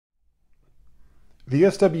the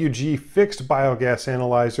SWG fixed biogas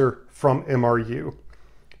analyzer from MRU.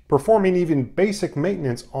 Performing even basic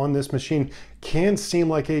maintenance on this machine can seem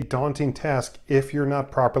like a daunting task if you're not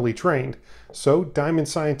properly trained, so Diamond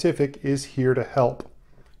Scientific is here to help.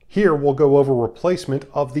 Here we'll go over replacement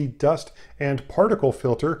of the dust and particle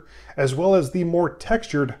filter, as well as the more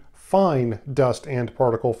textured fine dust and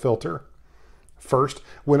particle filter. First,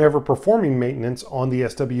 whenever performing maintenance on the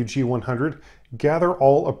SWG 100, gather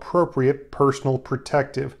all appropriate personal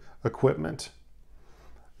protective equipment.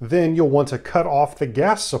 Then you'll want to cut off the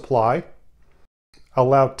gas supply,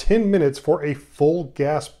 allow 10 minutes for a full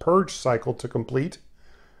gas purge cycle to complete,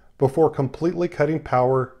 before completely cutting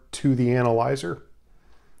power to the analyzer.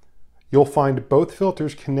 You'll find both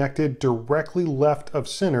filters connected directly left of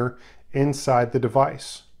center inside the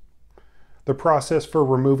device. The process for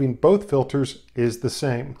removing both filters is the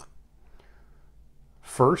same.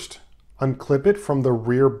 First, unclip it from the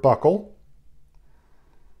rear buckle.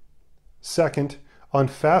 Second,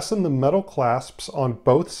 unfasten the metal clasps on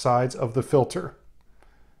both sides of the filter.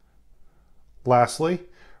 Lastly,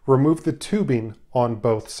 remove the tubing on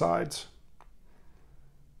both sides.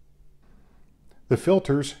 The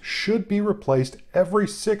filters should be replaced every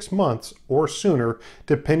 6 months or sooner,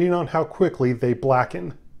 depending on how quickly they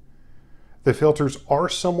blacken. The filters are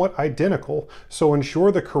somewhat identical, so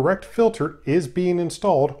ensure the correct filter is being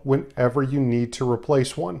installed whenever you need to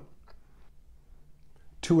replace one.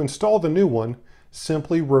 To install the new one,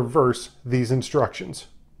 simply reverse these instructions.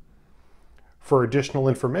 For additional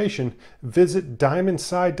information, visit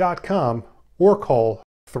diamondsci.com or call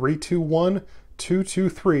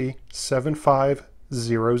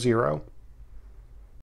 321-223-7500.